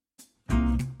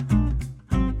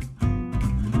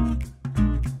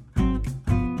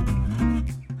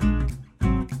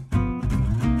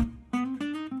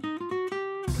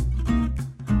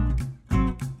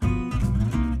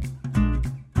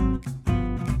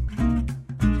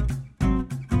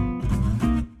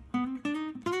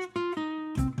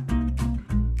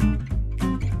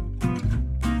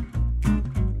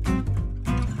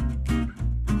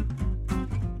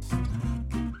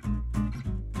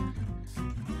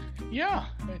Yeah,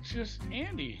 it's just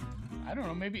Andy. I don't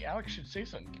know. Maybe Alex should say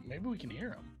something. Maybe we can hear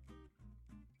him.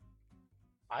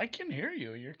 I can hear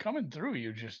you. You're coming through.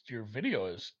 Your video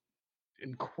is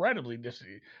incredibly the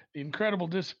incredible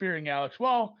disappearing Alex.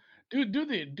 Well, do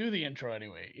the intro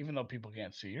anyway, even though people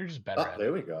can't see. You're just better Oh, at there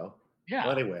it. we go. Well,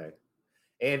 Yeah. anyway,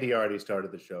 Andy already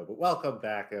started the show, but welcome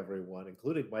back, everyone,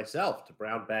 including myself, to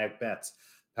Brown Bag Bets,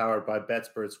 powered by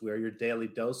BetSperts. We are your daily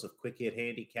dose of quick hit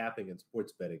handicapping and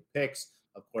sports betting picks.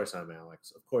 Of course, I'm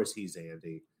Alex. Of course, he's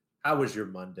Andy. How was your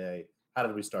Monday? How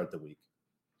did we start the week?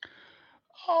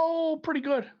 Oh, pretty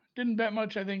good. Didn't bet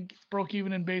much. I think broke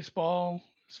even in baseball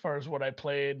as far as what I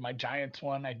played. My Giants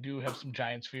one. I do have some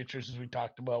Giants futures as we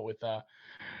talked about with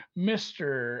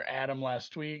Mr. Adam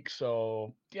last week.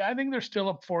 So yeah, I think they're still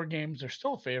up 4 games. They're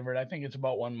still a favorite. I think it's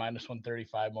about one minus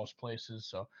 135 most places.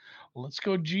 So let's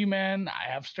go G-Man. I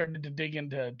have started to dig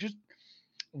into just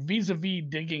vis-a-vis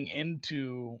digging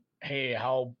into, hey,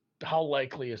 how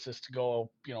likely is this to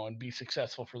go, and be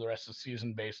successful for the rest of the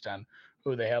season based on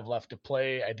who they have left to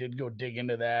play. I did go dig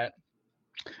into that.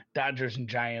 Dodgers and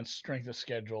Giants strength of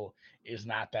schedule is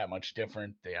not that much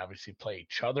different. They obviously play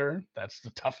each other. That's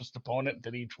the toughest opponent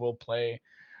that each will play.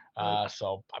 Right.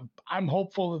 So I'm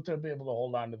hopeful that they'll be able to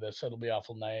hold on to this. It'll be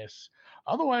awful nice.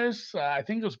 Otherwise, I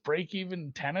think it was break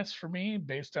even tennis for me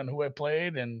based on who I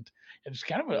played, and it's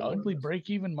kind of an No more of ugly this. break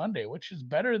even Monday, which is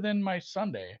better than my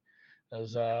Sunday,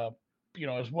 as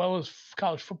as well as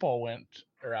college football went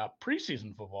or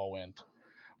preseason football went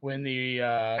when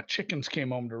the chickens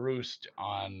came home to roost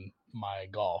on my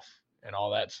golf and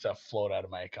all that stuff flowed out of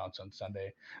my accounts on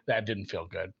Sunday. That didn't feel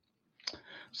good. It's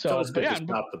So, always but good to yeah,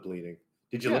 stop the bleeding.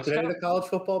 Did you yeah, look at any of stop. the college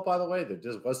football, by the way? There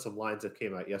just was some lines that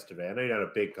came out yesterday. I know you're not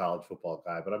a big college football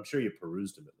guy, but I'm sure you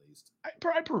perused them at least.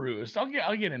 I perused. I'll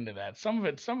get into that. Some of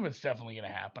it's definitely going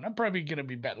to happen. I'm probably going to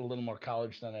be betting a little more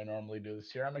college than I normally do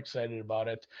this year. I'm excited about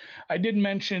it. I did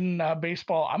mention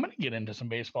baseball. I'm going to get into some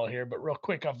baseball here, but real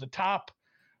quick off the top,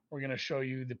 we're going to show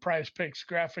you the Prize Picks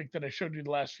graphic that I showed you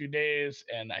the last few days,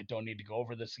 and I don't need to go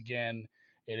over this again.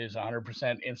 It is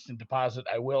 100% instant deposit.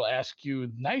 I will ask you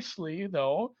nicely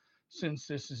though, since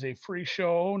this is a free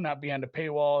show, not behind a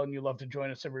paywall, and you love to join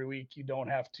us every week, you don't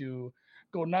have to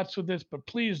go nuts with this, but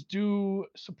please do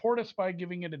support us by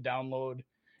giving it a download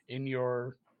in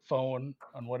your phone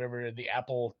on whatever the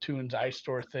Apple Tunes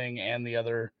iStore thing and the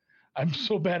other. I'm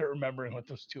so bad at remembering what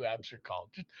those two apps are called.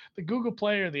 Just the Google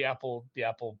Play or the Apple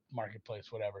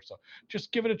Marketplace, whatever. So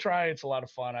just give it a try. It's a lot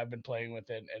of fun. I've been playing with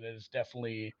it, and it is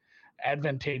definitely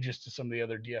advantageous to some of the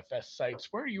other DFS sites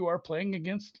where you are playing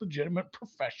against legitimate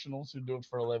professionals who do it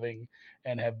for a living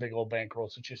and have big old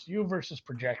bankrolls. It's just you versus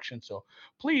projection. So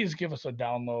please give us a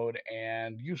download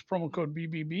and use promo code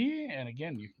BBB. And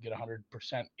again, you can get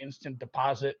 100% instant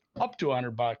deposit up to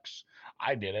 $100.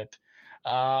 I did it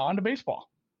onto baseball.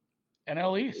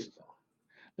 NL East.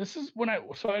 This is when I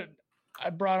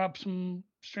brought up some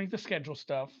strength of schedule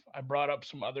stuff. I brought up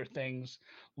some other things,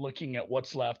 looking at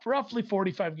what's left. Roughly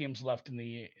 45 games left in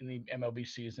the MLB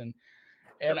season,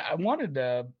 and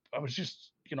Yep. I was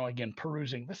just again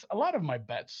perusing this. A lot of my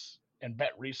bets and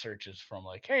bet research is from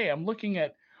like, hey, I'm looking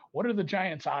at what are the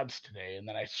Giants odds today, and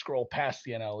then I scroll past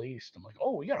the NL East. I'm like,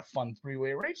 oh, we got a fun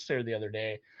three-way race there the other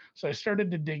day. So I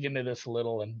started to dig into this a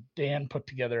little, and Dan put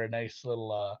together a nice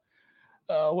little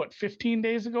 15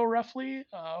 days ago, roughly.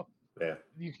 Yeah.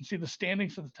 You can see the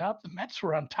standings at the top. The Mets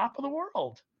were on top of the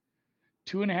world.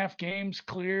 2.5 games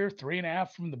clear,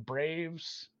 3.5 from the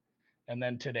Braves. And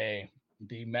then today,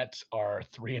 the Mets are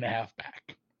 3.5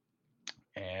 back.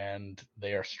 And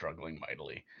they are struggling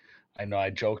mightily. I know I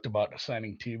joked about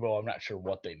signing Tebow. I'm not sure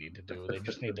what they need to do. They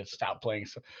just need to stop playing.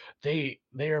 So they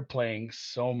are playing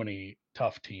so many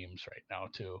tough teams right now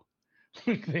too.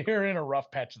 They're in a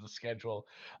rough patch of the schedule.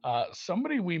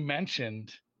 Somebody we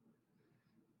mentioned,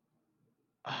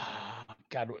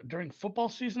 God, during football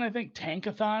season, I think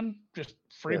Tankathon, just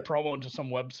free Yeah. promo into some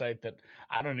website that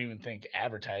I don't even think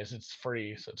advertised. It's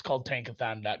free. So it's called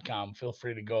tankathon.com. Feel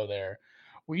free to go there.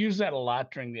 We use that a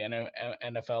lot during the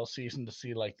NFL season to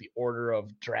see like the order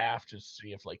of draft to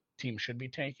see if like teams should be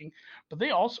tanking. But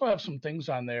they also have some things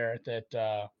on there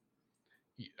that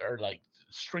are like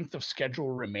strength of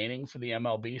schedule remaining for the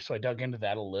MLB. So I dug into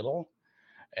that a little.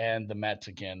 And the Mets,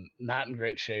 again, not in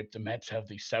great shape. The Mets have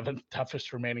the seventh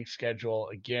toughest remaining schedule.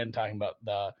 Again, talking about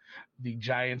the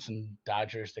Giants and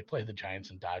Dodgers. They play the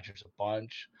Giants and Dodgers a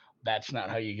bunch. That's not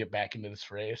how you get back into this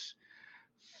race.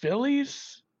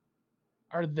 Phillies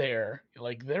are there.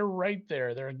 Like, they're right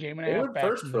there. They're a game and a They half were back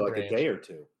first from for the like a day Braves.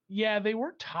 or two. Yeah, they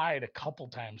were tied a couple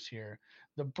times here.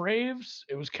 The Braves,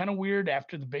 it was kind of weird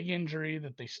after the big injury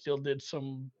that they still did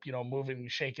some, moving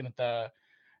and shaking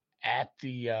at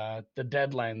the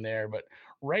deadline there. But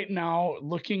right now,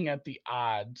 looking at the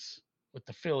odds with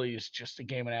the Phillies, just a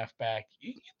game and a half back,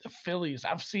 you can get the Phillies.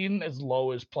 I've seen as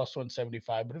low as plus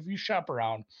 175, but if you shop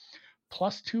around,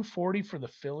 plus 240 for the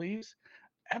Phillies,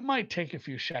 that might take a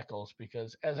few shekels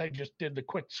because as I just did the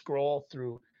quick scroll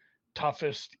through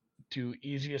toughest to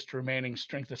easiest remaining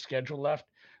strength of schedule left,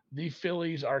 the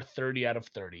Phillies are 30 out of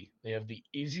 30. They have the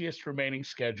easiest remaining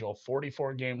schedule,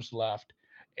 44 games left,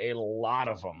 a lot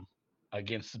of them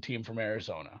against the team from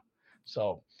Arizona.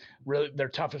 So, really, their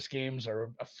toughest games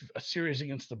are a series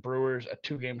against the Brewers, a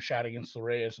 2-game shot against the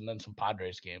Rays, and then some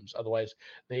Padres games. Otherwise,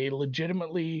 they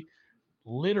legitimately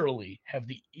literally have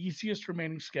the easiest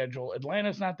remaining schedule.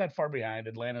 Atlanta's not that far behind.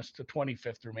 Atlanta's the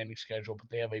 25th remaining schedule, but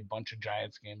they have a bunch of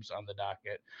Giants games on the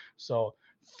docket. So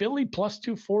Philly plus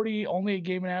 240, only a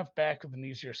game and a half back with an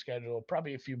easier schedule.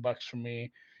 Probably a few bucks from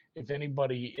me. If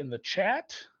anybody in the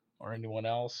chat or anyone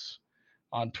else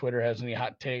on Twitter has any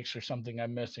hot takes or something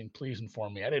I'm missing, please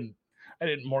inform me. I didn't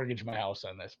mortgage my house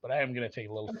on this, but I am going to take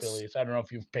a little Phillies. I don't know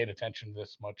if you've paid attention to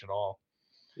this much at all.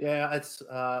 Yeah, it's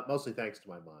mostly thanks to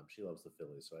my mom. She loves the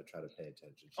Phillies, so I try to pay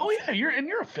attention.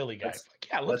 You're a Philly guy.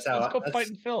 Let's go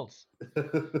fighting Phils.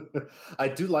 I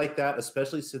do like that,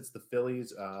 especially since the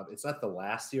Phillies. It's not the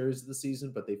last series of the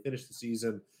season, but they finished the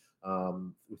season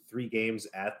with 3 games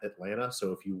at Atlanta.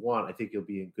 So if you want, I think you'll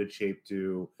be in good shape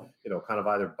to, kind of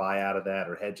either buy out of that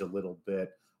or hedge a little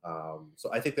bit.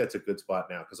 So I think that's a good spot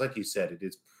now because, like you said, it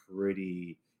is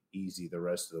pretty easy the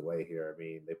rest of the way here. I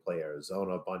mean, they play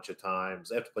Arizona a bunch of times.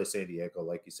 They have to play San Diego,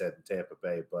 like you said, in Tampa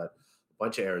Bay, but a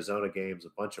bunch of Arizona games, a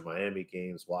bunch of Miami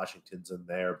games, Washington's in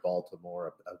there,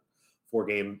 Baltimore, a 4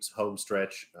 games home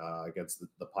stretch against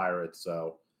the Pirates.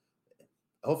 So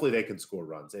hopefully they can score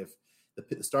runs. If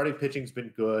the starting pitching's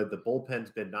been good, the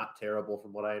bullpen's been not terrible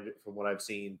from what I've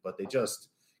seen, but they just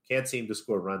can't seem to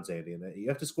score runs, Andy. And you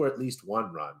have to score at least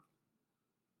 1 run.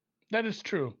 That is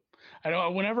true. I know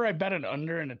whenever I bet an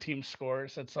under and a team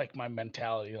scores, that's like my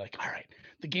mentality. Like, all right,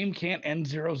 the game can't end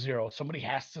 0-0. Somebody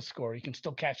has to score. You can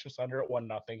still catch this under at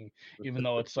 1-0, even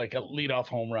though it's like a leadoff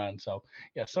home run. So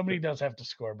yeah, somebody does have to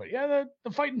score. But yeah,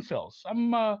 the Fighting Phils.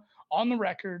 I'm on the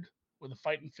record with the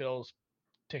Fighting Phils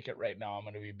ticket right now. I'm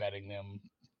going to be betting them.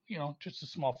 Just a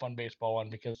small fun baseball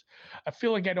one because I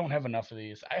feel like I don't have enough of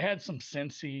these. I had some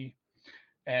Cincy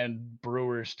and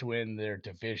Brewers to win their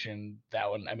division. That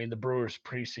one, I mean, the Brewers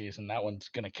preseason, that one's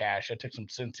going to cash. I took some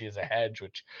Cincy as a hedge,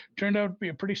 which turned out to be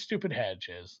a pretty stupid hedge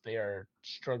as they are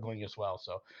struggling as well.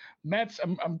 So Mets,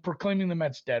 I'm proclaiming the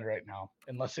Mets dead right now,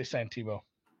 unless they sign Tebow.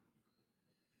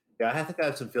 Yeah, I think I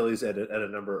had some Phillies at a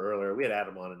number earlier. We had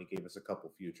Adam on and he gave us a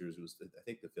couple futures. I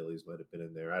think the Phillies might have been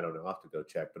in there. I don't know. I'll have to go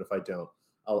check. But if I don't,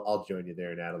 I'll join you there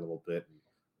and add a little bit.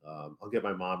 And, I'll get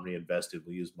my mom reinvested.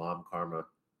 We'll use Mom Karma.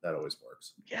 That always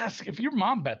works. Yes, if your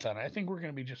mom bets on it, I think we're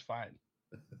going to be just fine.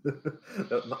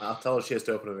 I'll tell her she has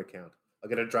to open an account. I'll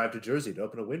get her to drive to Jersey to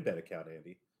open a WinBet account,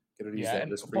 Andy. Get her to use that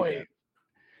this free game.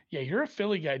 Yeah, you're a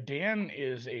Philly guy. Dan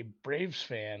is a Braves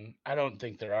fan. I don't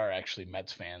think there are actually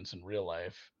Mets fans in real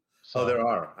life. So. Oh, there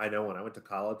are. I know one. I went to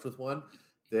college with one.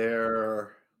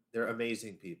 They're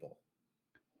amazing people.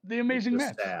 The amazing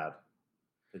Mets. Sad.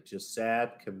 They're just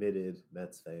sad, committed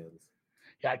Mets fans.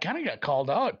 Yeah, I kind of got called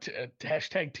out to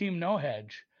hashtag team no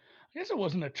hedge. I guess it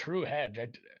wasn't a true hedge.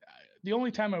 The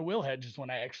only time I will hedge is when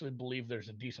I actually believe there's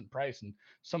a decent price, and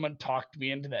someone talked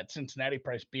me into that Cincinnati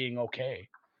price being okay.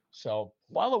 So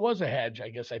while it was a hedge, I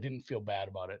guess I didn't feel bad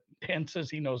about it. Dan says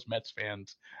he knows Mets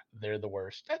fans. They're the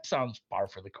worst. That sounds par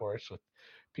for the course with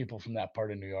people from that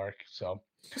part of New York. So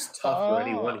it's tough for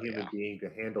any one human being to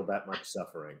handle that much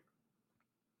suffering.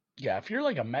 Yeah, if you're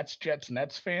like a Mets, Jets,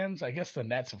 Nets fans, I guess the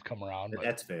Nets have come around. The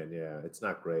Nets fan, yeah, it's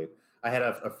not great. I had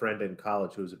a friend in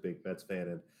college who was a big Mets fan,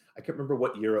 and I can't remember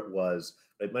what year it was.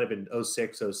 It might have been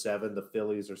 06, 07. The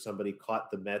Phillies or somebody caught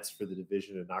the Mets for the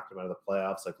division and knocked them out of the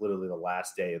playoffs, like literally the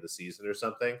last day of the season or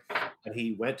something. And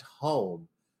he went home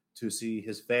to see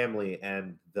his family,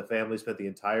 and the family spent the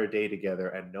entire day together,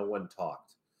 and no one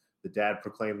talked. The dad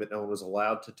proclaimed that no one was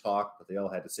allowed to talk, but they all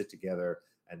had to sit together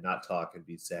and not talk and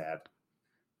be sad.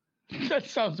 That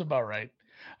sounds about right.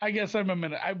 I guess I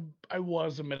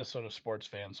was a Minnesota sports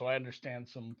fan, so I understand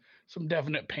some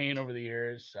definite pain over the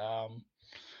years.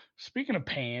 Speaking of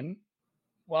pain,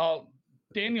 well,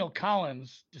 Daniel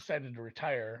Collins decided to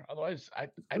retire. Otherwise, I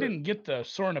didn't get the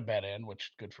Sorna bet in, which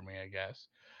is good for me, I guess.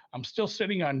 I'm still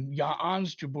sitting on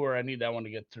Hans Jabeur. I need that one to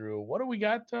get through. What do we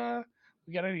got?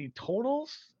 We got any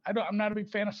totals? I'm not a big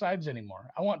fan of sides anymore.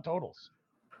 I want totals.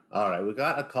 All right, we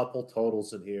got a couple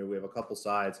totals in here. We have a couple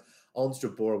sides. Ons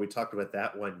Jabeur, we talked about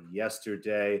that one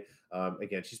yesterday.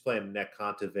 Again, she's playing Nick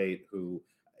Contavate, who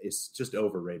is just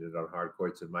overrated on hard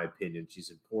courts, in my opinion. She's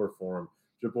in poor form.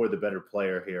 Jabeur, the better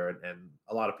player here, and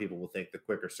a lot of people will think the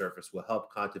quicker surface will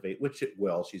help Kontaveit, which it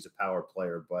will. She's a power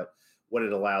player, but what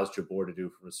it allows Jabeur to do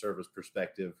from a service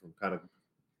perspective, from kind of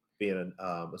being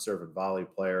a serve and volley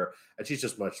player, and she's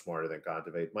just much smarter than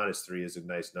Kontaveit. -3 is a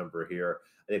nice number here.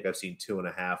 I think I've seen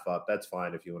 2.5 up. That's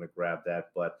fine if you want to grab that,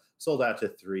 but sold out to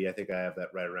 3. I think I have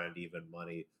that right around even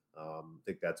money. I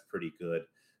think that's pretty good.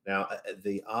 Now,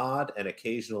 the odd and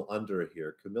occasional under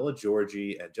here, Camila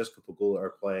Giorgi and Jessica Pegula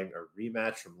are playing a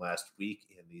rematch from last week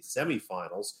in the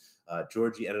semifinals.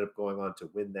 Giorgi ended up going on to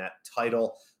win that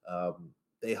title.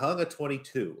 They hung a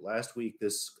 22 last week.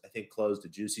 This, I think, closed a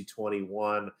juicy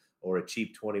 21 or a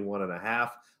cheap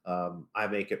 21.5. I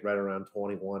make it right around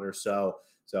 21 or so.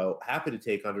 So happy to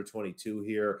take under 22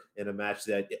 here in a match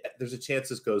that there's a chance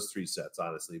this goes 3 sets,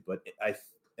 honestly. But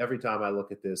every time I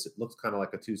look at this, it looks kind of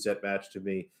like a 2-set match to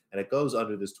me, and it goes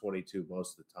under this 22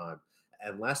 most of the time.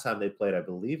 And last time they played, I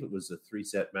believe it was a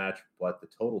 3-set match, but the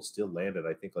total still landed,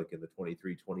 I think, like in the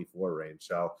 23-24 range.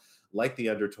 So like the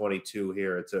under 22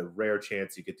 here, it's a rare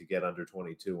chance you get under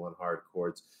 22 on hard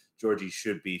courts. Giorgi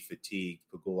should be fatigued.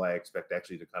 Pegula, I expect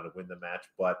actually to kind of win the match,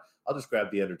 but I'll just grab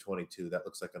the under 22. That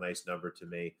looks like a nice number to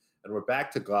me. And we're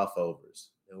back to Gauff overs.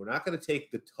 And we're not going to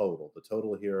take the total. The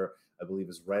total here, I believe,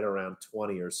 is right around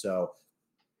 20 or so.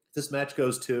 If this match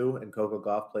goes 2 and Coco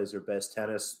Gauff plays her best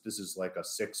tennis, this is like a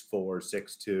 6-4,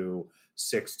 6-2,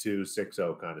 6-2,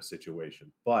 6-0 kind of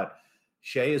situation. But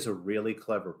Shea is a really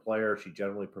clever player. She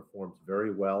generally performs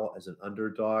very well as an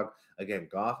underdog. Again,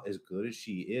 Gauff, as good as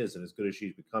she is and as good as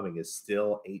she's becoming, is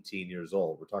still 18 years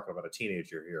old. We're talking about a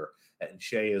teenager here. And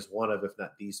Shea is one of, if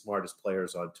not the smartest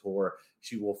players on tour.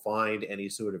 She will find any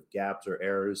sort of gaps or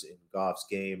errors in Gauff's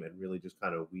game and really just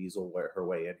kind of weasel her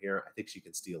way in here. I think she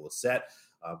can steal a set.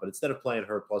 But instead of playing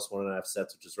her plus 1.5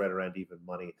 sets, which is right around even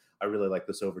money, I really like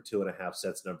this over 2.5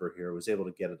 sets number here. I was able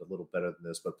to get it a little better than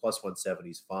this, but plus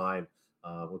 170 is fine.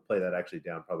 We'll play that actually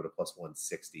down probably to plus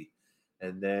 160.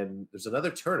 And then there's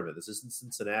another tournament. This is in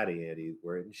Cincinnati, Andy.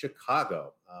 We're in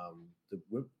Chicago.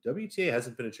 The WTA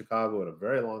hasn't been in Chicago in a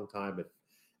very long time, if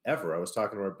ever. I was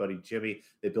talking to our buddy Jimmy.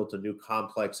 They built a new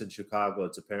complex in Chicago.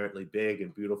 It's apparently big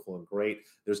and beautiful and great.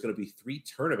 There's going to be 3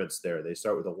 tournaments there. They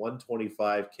start with a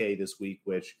 125K this week,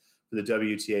 which for the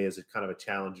WTA is a kind of a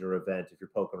challenger event. If you're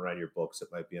poking around your books, it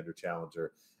might be under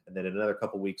challenger. And then in another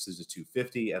couple of weeks, there's a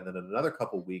 250. And then in another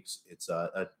couple of weeks, it's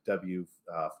a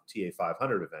WTA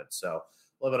 500 event. So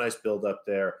we'll have a nice build up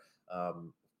there.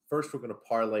 First, we're going to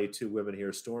parlay 2 women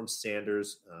here. Storm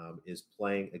Sanders is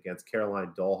playing against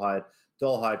Caroline Dolehide.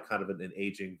 Dolehide, kind of an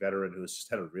aging veteran who has just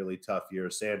had a really tough year.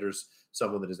 Sanders,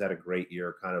 someone that has had a great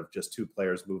year, kind of just 2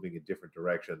 players moving in different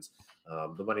directions.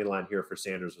 The money line here for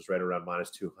Sanders was right around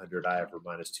 -200. I have her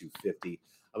 -250.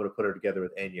 I'm going to put her together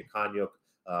with Anya Kanyuk.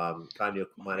 Kanyuk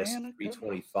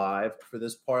 -325 for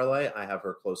this parlay. I have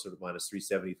her closer to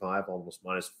 -375, almost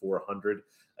 -400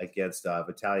 against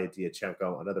Vitalia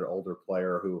Diachenko, another older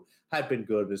player who had been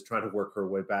good, was trying to work her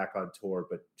way back on tour,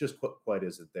 but just quite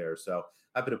isn't there. So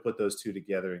happy to put those 2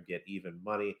 together and get even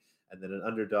money. And then an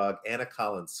underdog, Anna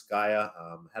Kalinskaya,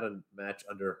 had a match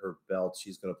under her belt.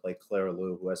 She's going to play Clara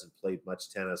Liu, who hasn't played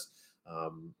much tennis.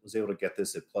 Was able to get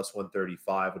this at plus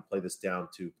 135 and play this down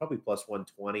to probably plus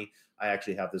 120. I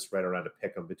actually have this right around a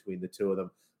pick 'em between the 2 of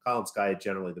them. Kalinskaya,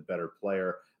 generally the better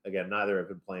player. Again, neither have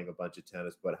been playing a bunch of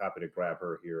tennis, but happy to grab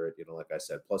her here at, like I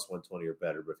said, plus 120 or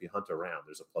better. But if you hunt around,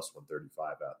 there's a plus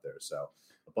 135 out there. So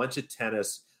a bunch of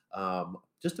tennis.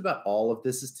 Just about all of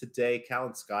this is today.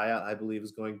 Kalinskaya, I believe,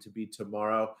 is going to be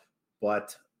tomorrow,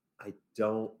 but I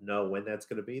don't know when that's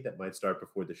going to be. That might start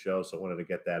before the show, so I wanted to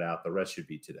get that out. The rest should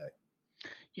be today.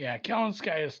 Yeah,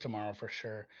 Kalinskaya is tomorrow for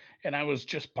sure. And I was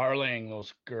just parlaying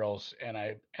those girls, and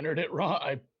I entered it wrong.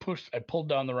 I pulled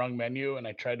down the wrong menu, and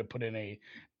I tried to put in a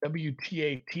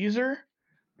WTA teaser.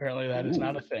 Apparently, that is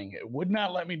not a thing. It would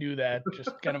not let me do that.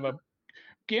 Just kind of a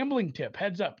gambling tip.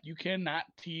 Heads up: you cannot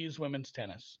tease women's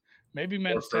tennis. Maybe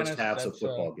men's or first tennis. Halves of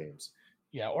football games.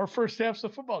 Yeah, or first halves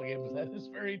of football games. That is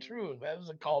very true. That is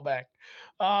a callback.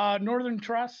 Northern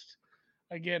Trust.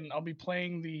 Again, I'll be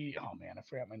playing the. Oh man, I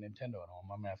forgot my Nintendo at home.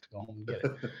 I'm gonna have to go home and get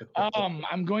it.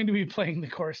 I'm going to be playing the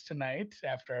course tonight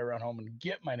after I run home and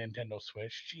get my Nintendo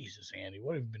Switch. Jesus, Andy,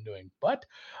 what have you been doing? But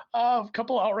a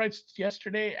couple outrights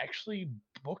yesterday. Actually,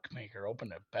 bookmaker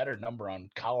opened a better number on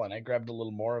Colin. I grabbed a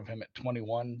little more of him at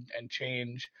 21 and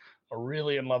change. I'm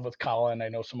really in love with Colin. I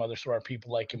know some other smart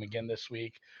people like him again this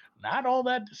week. Not all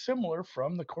that dissimilar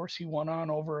from the course he won on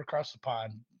over across the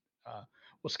pond.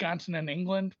 Wisconsin and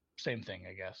England, same thing,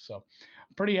 I guess. So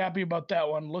I'm pretty happy about that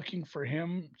one. Looking for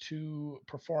him to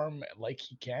perform like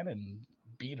he can and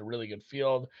beat a really good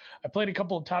field. I played a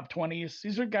couple of top 20s.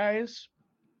 These are guys,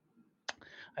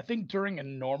 I think during a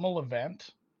normal event,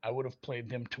 I would have played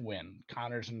them to win.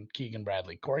 Connors and Keegan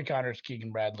Bradley. Corey Connors,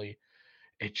 Keegan Bradley.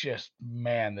 It just,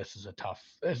 man, this is a tough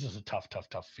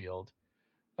field.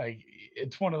 Like,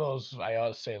 it's one of those, I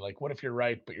always say, like, what if you're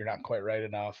right, but you're not quite right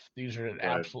enough? These are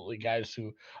absolutely guys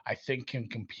who I think can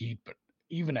compete, but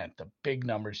even at the big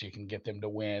numbers, you can get them to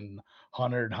win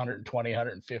 100, 120,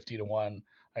 150 to 1.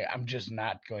 I'm just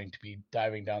not going to be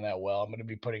diving down that well. I'm going to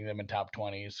be putting them in top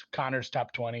 20s. Connors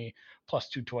top 20 plus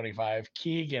 225.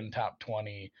 Keegan top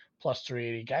 20 plus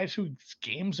 380. Guys whose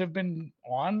games have been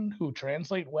on, who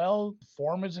translate well,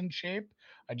 form is in shape.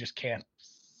 I just can't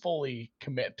fully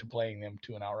commit to playing them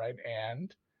to an outright.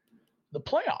 And the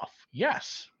playoff,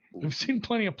 yes, we've seen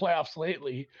plenty of playoffs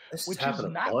lately, which is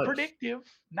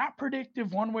not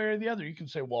predictive one way or the other. You can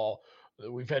say, well,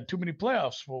 we've had too many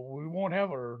playoffs. Well, we won't have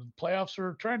our playoffs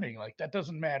are trending. Like, that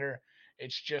doesn't matter.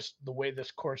 It's just the way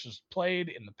this course is played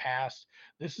in the past.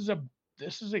 This is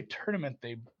a tournament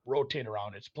they rotate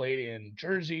around. It's played in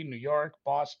Jersey, New York,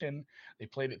 Boston. They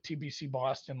played at TBC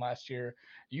Boston last year.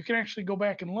 You can actually go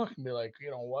back and look and be like,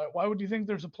 why would you think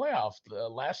there's a playoff?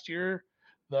 Last year,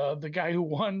 the guy who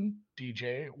won,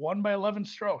 DJ, won by 11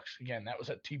 strokes. Again, that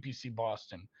was at TPC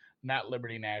Boston, not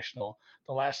Liberty National.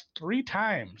 The last 3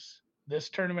 times this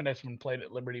tournament has been played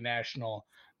at Liberty National,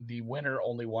 the winner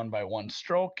only won by 1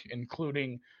 stroke,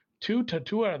 including two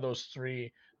out of those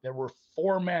 3. There were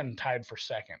 4 men tied for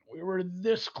second. We were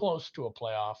this close to a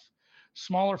playoff.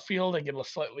 Smaller field, I get a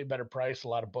slightly better price. A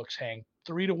lot of books hang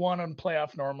 3-1 on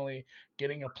playoff normally,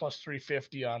 getting a plus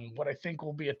 350 on what I think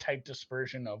will be a tight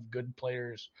dispersion of good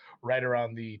players right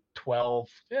around the 12,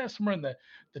 somewhere in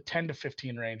the 10 to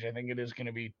 15 range. I think it is going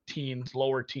to be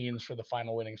lower teens for the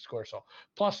final winning score. So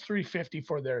plus 350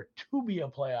 for there to be a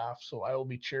playoff. So I will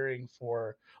be cheering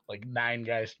for like 9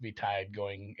 guys to be tied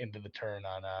going into the turn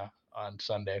on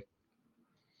Sunday.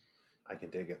 I can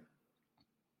dig it.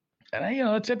 And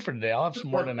that's it for today. I'll have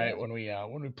some more tonight when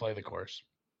we play the course.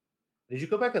 Did you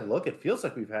go back and look? It feels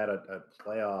like we've had a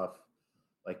playoff,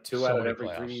 like 2 out of every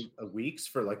playoffs. 3 weeks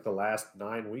for like the last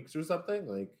 9 weeks or something.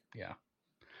 Like, yeah,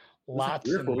 lots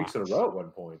 3 or 4 weeks in a row at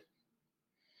one point.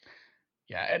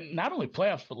 Yeah, and not only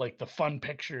playoffs, but like the fun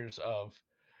pictures of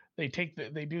they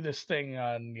do this thing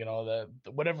on the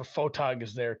whatever photog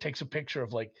is there takes a picture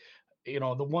of like the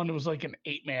one that was like an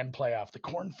 8-man playoff. The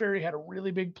Corn Ferry had a really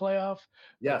big playoff.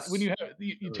 Yes. When you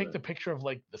take the picture of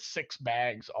like the 6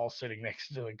 bags all sitting next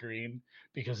to the green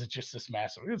because it's just this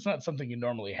massive. It's not something you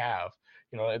normally have.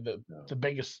 The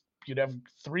biggest you'd have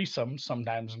threesomes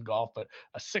sometimes in golf, but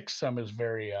a 6-some is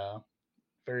very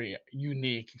very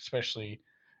unique, especially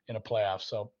in a playoff.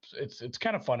 So it's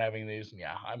kind of fun having these. And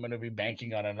yeah, I'm going to be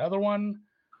banking on another one.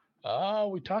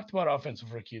 We talked about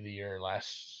offensive rookie of the year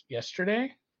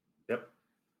yesterday. Yep.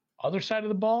 Other side of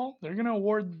the ball, they're going to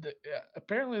award.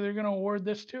 Apparently, they're going to award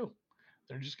this too.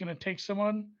 They're just going to take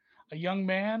a young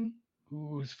man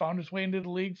who's found his way into the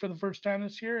league for the first time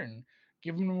this year, and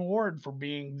give him an award for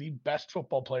being the best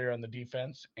football player on the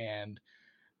defense. And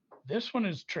this one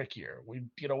is trickier. We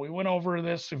went over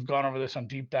this. We've gone over this on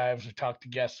deep dives. We talked to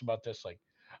guests about this. Like,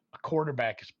 a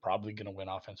quarterback is probably going to win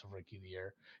offensive rookie of the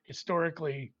year.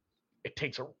 Historically, it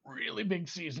takes a really big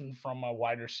season from a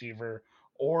wide receiver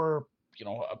or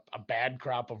a bad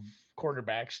crop of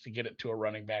quarterbacks to get it to a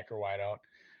running back or wideout.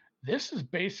 This is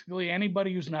basically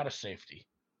anybody who's not a safety.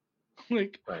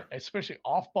 Like, right. Especially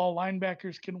off-ball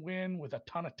linebackers can win with a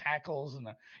ton of tackles and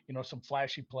some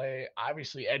flashy play.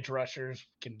 Obviously, edge rushers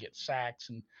can get sacks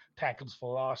and tackles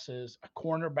for losses. A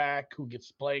cornerback who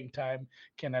gets playing time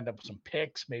can end up with some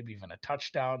picks, maybe even a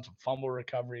touchdown, some fumble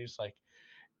recoveries. Like,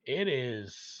 it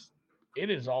is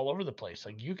all over the place.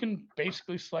 Like, you can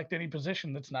basically select any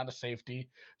position that's not a safety.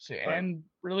 So, right. And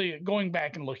really going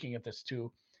back and looking at this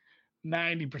too,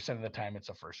 90% of the time it's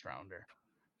a first rounder.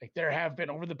 Like, there have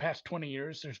been over the past 20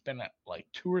 years, there's been like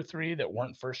 2 or 3 that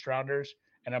weren't first rounders,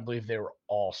 and I believe they were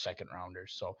all second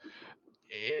rounders. So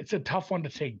it's a tough one to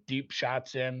take deep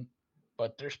shots in,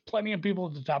 but there's plenty of people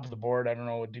at the top of the board. I don't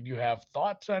know. Did you have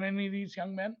thoughts on any of these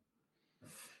young men?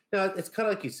 No, it's kind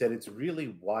of like you said, it's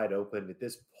really wide open at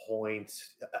this point.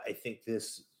 I think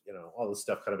this, all this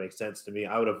stuff kind of makes sense to me.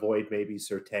 I would avoid maybe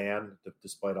Surtain,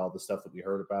 despite all the stuff that we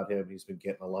heard about him. He's been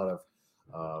getting a lot of,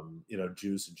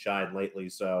 juice and shine lately.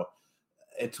 So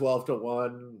at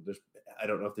 12-1, I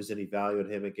don't know if there's any value in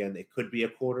him. Again, it could be a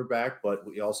quarterback, but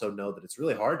we also know that it's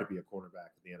really hard to be a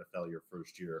quarterback in the NFL your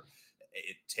first year.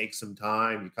 it takes some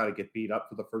time. You kind of get beat up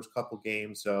for the first couple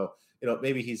games. So,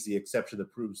 maybe he's the exception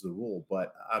that proves the rule,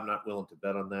 but I'm not willing to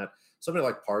bet on that. Somebody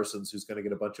like Parsons, who's going to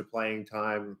get a bunch of playing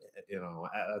time,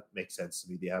 that makes sense to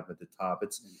me. They have him at the top. There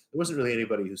wasn't really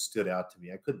anybody who stood out to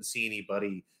me. I couldn't see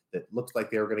anybody that looked like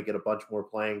they were going to get a bunch more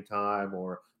playing time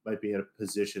or might be in a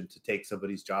position to take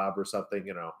somebody's job or something.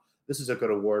 This is a good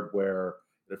award where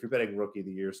if you're betting rookie of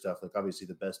the year stuff, like obviously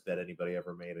the best bet anybody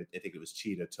ever made, I think it was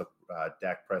Cheetah took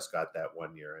Dak Prescott that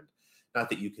one year. And not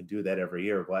that you can do that every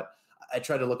year, but I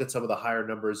tried to look at some of the higher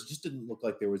numbers. It just didn't look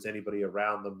like there was anybody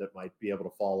around them that might be able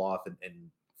to fall off and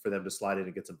for them to slide in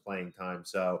and get some playing time.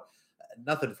 So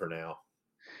nothing for now.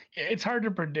 It's hard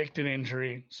to predict an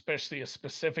injury, especially a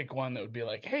specific one that would be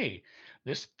like, hey,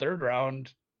 this third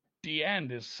round D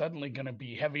end is suddenly going to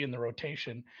be heavy in the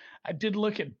rotation. I did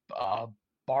look at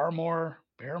Barmore.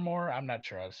 I'm not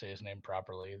sure how to say his name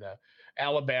properly. The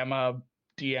Alabama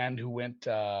D end who went,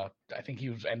 I think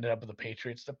he ended up with the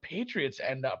Patriots. The Patriots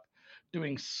end up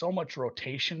doing so much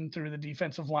rotation through the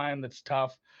defensive line that's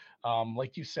tough.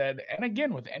 Like you said, and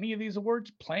again, with any of these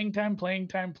awards, playing time.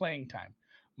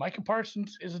 Micah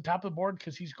Parsons is atop the board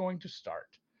because he's going to start.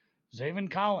 Zaven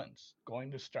Collins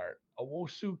going to start.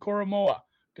 Owusu Koromoa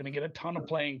going to get a ton of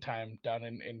playing time down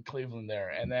in Cleveland there.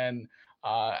 And then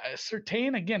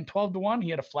Surtain, again, 12-1. He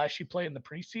had a flashy play in the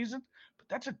preseason, but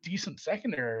that's a decent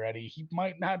secondary already. He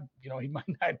might not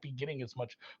be getting as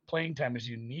much playing time as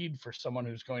you need for someone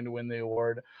who's going to win the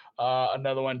award.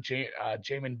 Another one,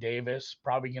 Jamin Davis,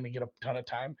 probably going to get a ton of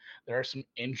time. There are some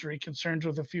injury concerns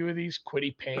with a few of these.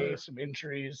 Kwity Paye, some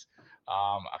injuries.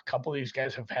 A couple of these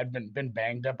guys have been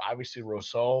banged up. Obviously,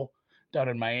 Rousseau down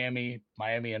in Miami,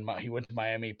 and he went to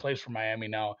Miami, plays for Miami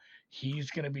now. He's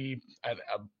going to be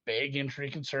a big injury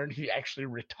concern. He actually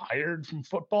retired from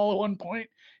football at one point.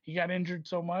 He got injured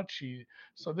so much.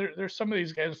 So there's some of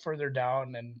these guys further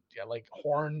down, and like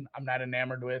Horn, I'm not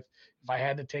enamored with. If I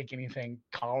had to take anything,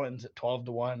 Collins at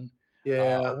 12-1.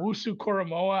 Yeah. Owusu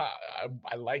Koromoa,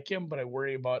 I like him, but I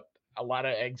worry about a lot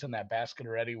of eggs in that basket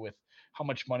already with how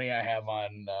much money I have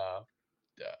on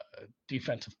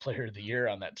defensive player of the year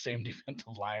on that same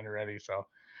defensive line already. So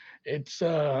it's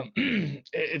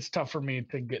it's tough for me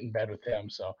to get in bed with him.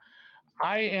 So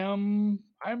I'm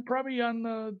probably on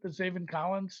the Zaven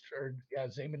Collins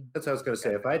Zaven. That's what I was going to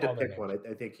say. If I had to pick one,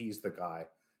 I think he's the guy.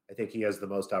 I think he has the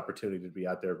most opportunity to be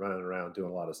out there running around doing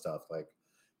a lot of stuff. Like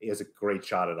he has a great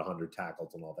shot at 100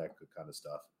 tackles and all that good kind of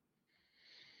stuff.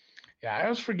 Yeah, I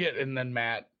always forget. And then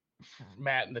Matt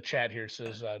in the chat here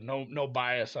says no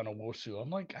bias on Owusu.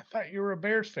 I'm like, I thought you were a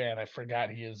Bears fan. I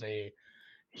forgot he is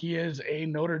a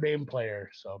Notre Dame player.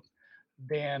 So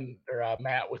Dan or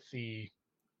Matt with the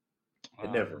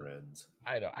it never ends.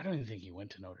 I don't even think he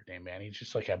went to Notre Dame, man. He's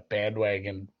just like a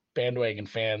bandwagon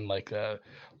fan, like the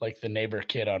neighbor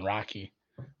kid on Rocky.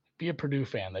 Be a Purdue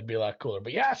fan. That'd be a lot cooler.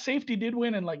 But yeah, safety did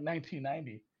win in like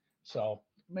 1990. So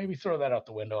maybe throw that out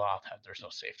the window. There's no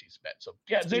safeties bet. So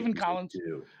yeah, Zaven Collins.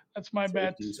 That's my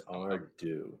bet. Safeties are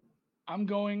due. I'm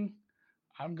going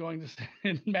to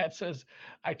and Matt says,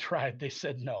 I tried. They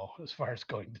said no as far as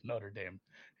going to Notre Dame.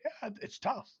 Yeah, it's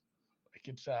tough. Like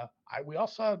it's we all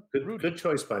saw Rudy. Good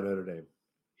choice by Notre Dame.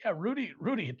 Yeah, Rudy,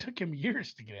 it took him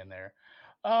years to get in there.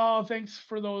 Oh, thanks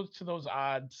for those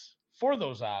odds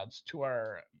to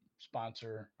our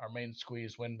sponsor, our main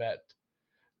squeeze WinBet,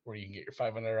 where you can get your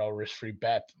 $500 risk-free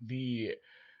bet. The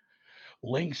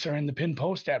links are in the pin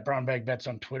post at Brown Bag Bets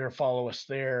on Twitter. Follow us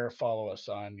there. Follow us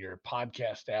on your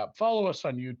podcast app. Follow us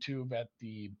on YouTube at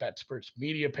the BetSperts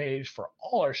media page for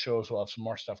all our shows. We'll have some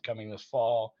more stuff coming this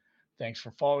fall. Thanks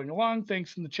for following along.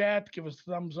 Thanks in the chat. Give us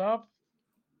a thumbs up.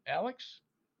 Alex,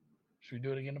 should we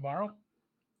do it again tomorrow?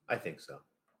 I think so.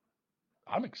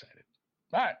 I'm excited.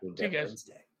 All right. See you guys.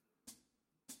 Wednesday.